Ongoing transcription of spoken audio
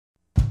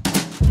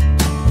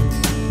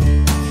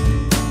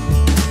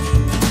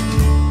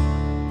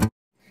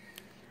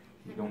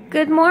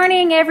Good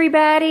morning,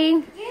 everybody.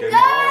 Good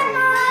morning!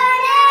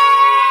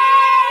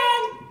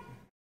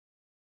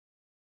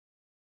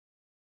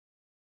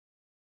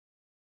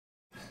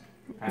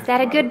 Is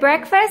that a good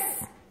breakfast?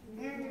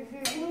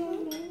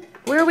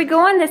 Where are we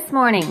going this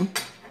morning?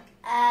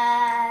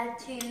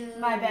 To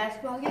my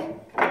basketball game.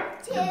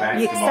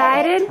 You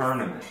excited?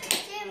 Tournament.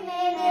 To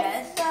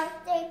Meredith's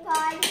birthday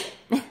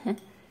party.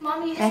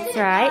 Mommy, That's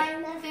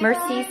right.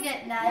 Mercy's.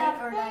 At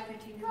 9 or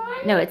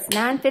 9:15. No, it's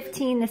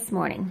 9:15 this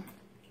morning.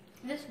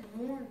 This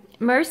morning.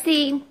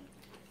 Mercy,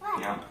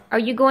 Yeah. are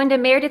you going to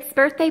Meredith's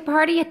birthday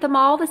party at the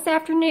mall this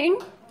afternoon?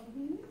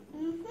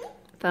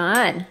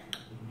 Fun.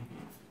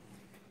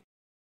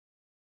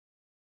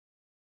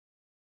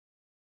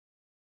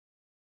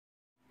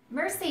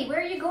 Mercy, where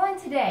are you going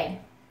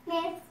today?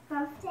 Meredith's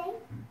birthday.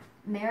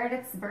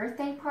 Meredith's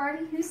birthday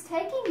party? Who's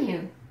taking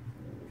you?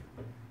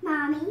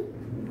 Mommy.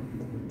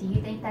 Do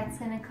you think that's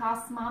going to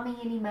cost Mommy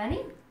any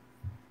money?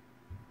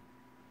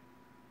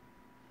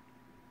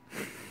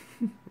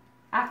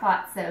 I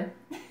thought so.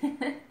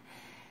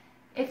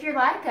 If you're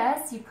like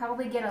us, you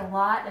probably get a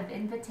lot of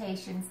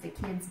invitations to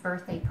kids'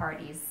 birthday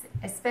parties.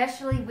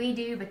 Especially we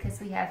do because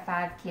we have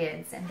 5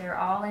 kids and they're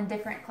all in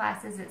different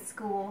classes at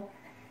school.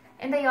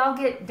 And they all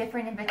get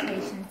different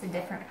invitations to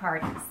different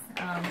parties.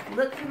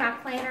 Look through my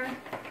planner.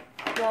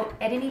 Well,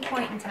 at any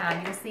point in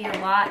time, you'll see a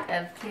lot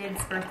of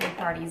kids' birthday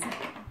parties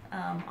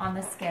on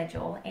the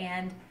schedule.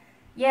 And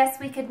yes,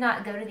 we could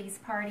not go to these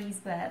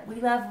parties, but we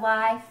love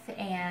life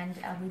and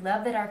we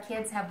love that our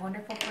kids have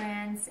wonderful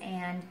friends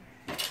and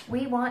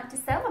we want to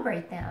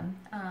celebrate them.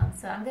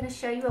 So I'm going to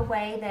show you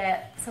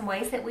some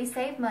ways that we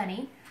save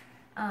money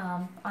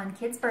on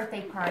kids'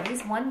 birthday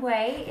parties. One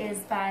way is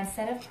by,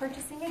 instead of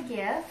purchasing a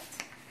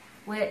gift,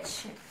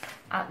 which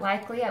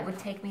likely it would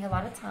take me a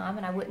lot of time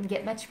and I wouldn't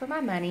get much for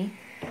my money,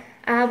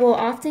 I will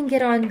often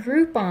get on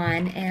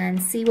Groupon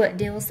and see what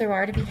deals there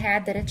are to be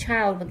had that a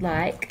child would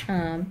like.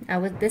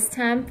 This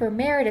time for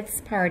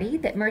Meredith's party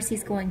that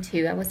Mercy's going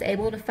to, I was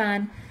able to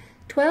find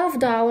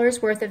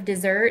 $12 worth of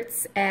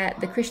desserts at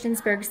the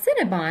Christiansburg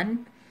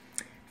Cinnabon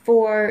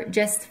for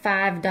just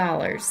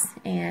 $5.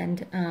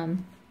 And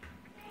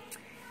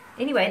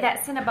anyway,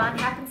 that Cinnabon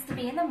happens to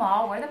be in the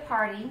mall where the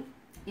party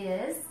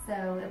is,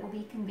 so it will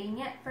be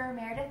convenient for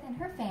Meredith and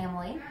her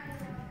family.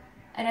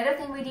 Another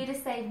thing we do to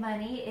save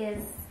money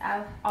is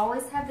I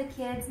always have the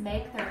kids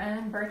make their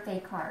own birthday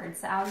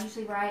cards. I'll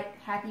usually write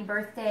happy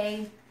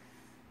birthday,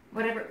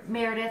 whatever,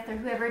 Meredith or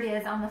whoever it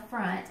is on the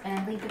front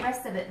and leave the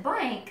rest of it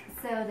blank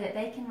so that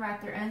they can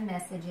write their own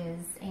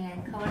messages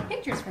and color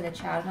pictures for the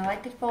child. And I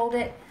like to fold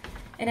it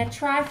in a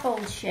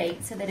tri-fold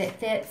shape so that it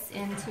fits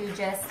into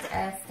just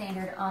a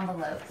standard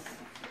envelope.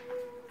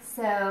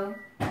 So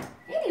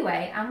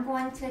anyway, I'm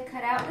going to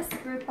cut out this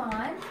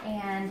Groupon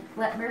and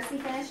let Mercy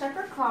finish up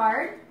her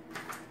card.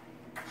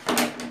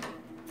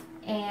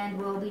 And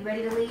we'll be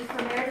ready to leave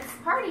for Meredith's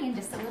party in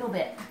just a little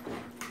bit.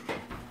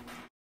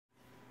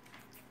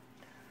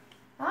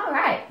 All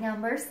right, now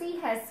Mercy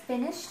has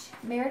finished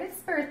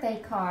Meredith's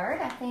birthday card.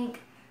 I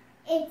think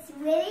It's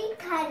really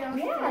colorful.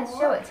 yeah,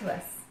 show it to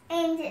us.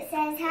 And it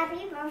says,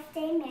 Happy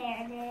Birthday,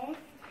 Meredith.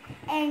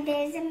 And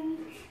there's a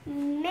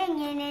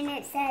minion, and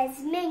it says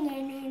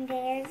Minion, and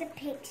there's a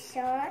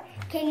picture.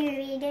 Can you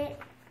read it?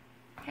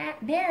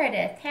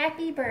 Meredith,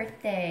 happy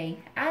birthday.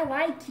 I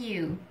like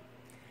you.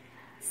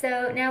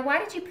 So now why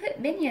did you put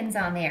Minions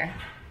on there?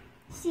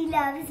 She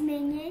loves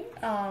Minions.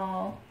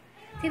 Oh,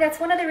 see, that's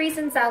one of the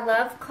reasons I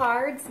love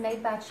cards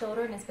made by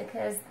children, is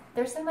because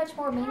they're so much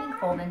more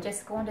meaningful than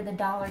just going to the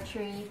Dollar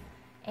Tree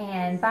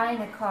and buying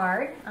a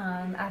card.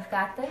 I've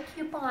got the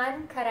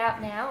coupon cut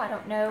out now. I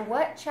don't know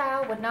what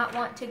child would not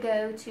want to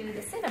go to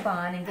the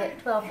Cinnabon and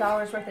get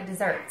 $12 worth of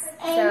desserts.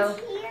 And So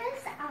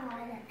here's all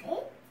of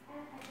it.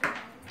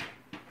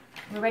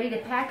 we're ready to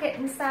pack it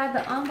inside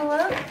the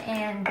envelope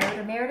and go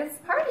to Meredith's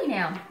party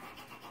now.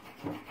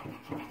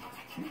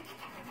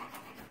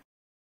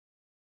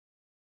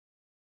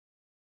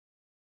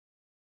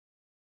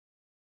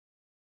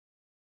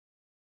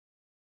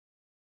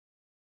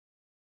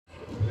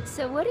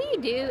 So what do you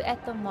do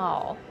at the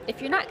mall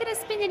if you're not going to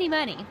spend any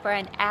money for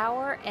an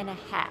hour and a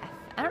half?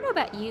 I don't know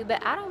about you,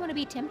 but I don't want to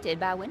be tempted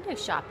by window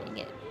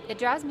shopping. It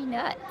drives me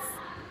nuts.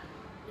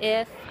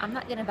 If I'm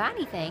not going to buy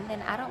anything,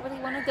 then I don't really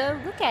want to go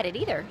look at it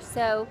either.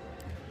 So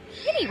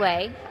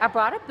anyway, I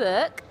brought a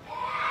book.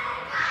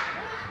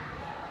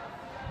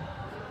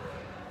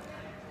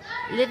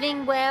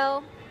 Living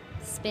Well,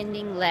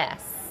 Spending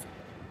Less.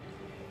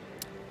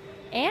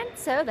 And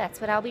so that's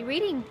what I'll be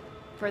reading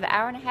for the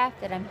hour and a half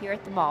that I'm here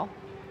at the mall.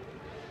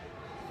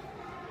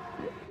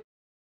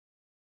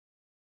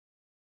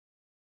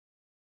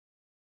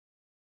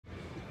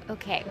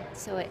 Okay,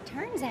 so it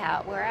turns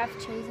out where I've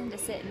chosen to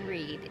sit and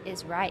read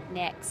is right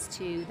next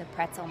to the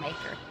pretzel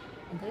maker.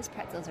 And those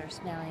pretzels are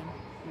smelling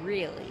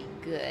really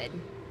good.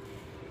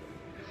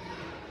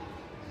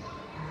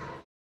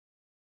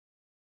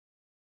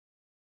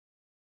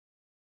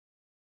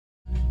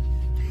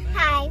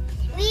 Hi,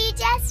 we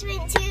just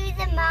went to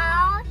the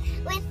mall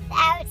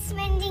without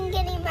spending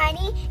any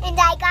money, and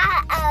I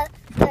got a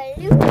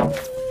balloon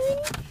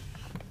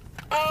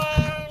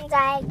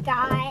and I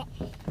got a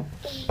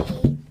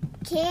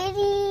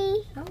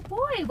kitty. Oh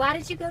boy, why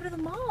did you go to the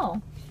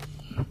mall?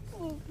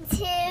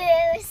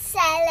 To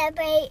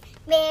celebrate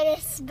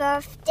Meredith's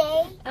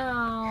birthday.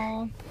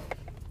 Oh.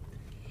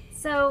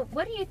 So,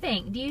 what do you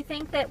think? Do you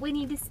think that we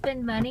need to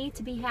spend money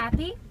to be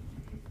happy?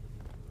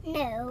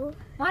 No.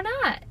 Why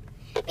not?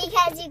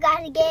 Because you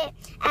gotta get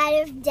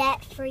out of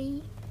debt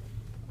free.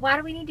 Why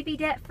do we need to be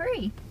debt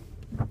free?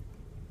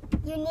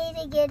 You need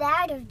to get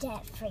out of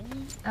debt free.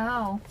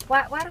 Oh,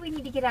 why do we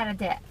need to get out of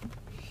debt?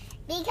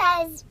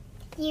 Because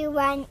you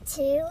want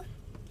to.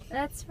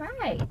 That's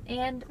right.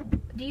 And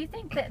do you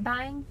think that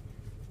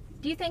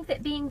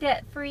being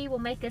debt free will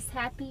make us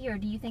happy, or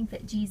do you think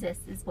that Jesus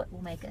is what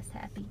will make us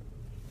happy?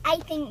 I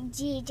think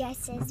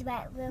Jesus is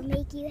what will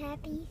make you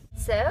happy.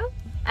 So,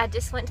 I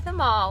just went to the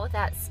mall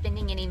without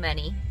spending any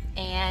money,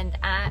 and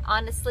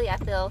honestly, I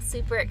feel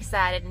super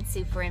excited and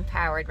super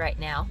empowered right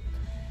now.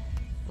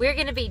 We're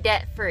going to be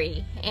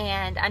debt-free,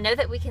 and I know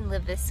that we can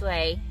live this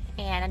way,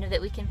 and I know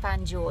that we can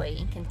find joy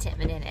and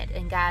contentment in it.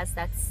 And guys,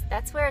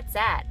 that's where it's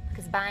at,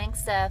 because buying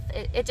stuff,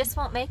 it just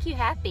won't make you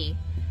happy.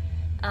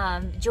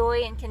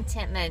 Joy and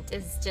contentment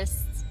is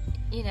just,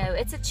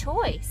 it's a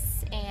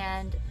choice,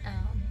 and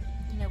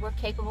we're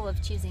capable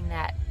of choosing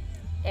that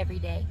every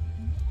day.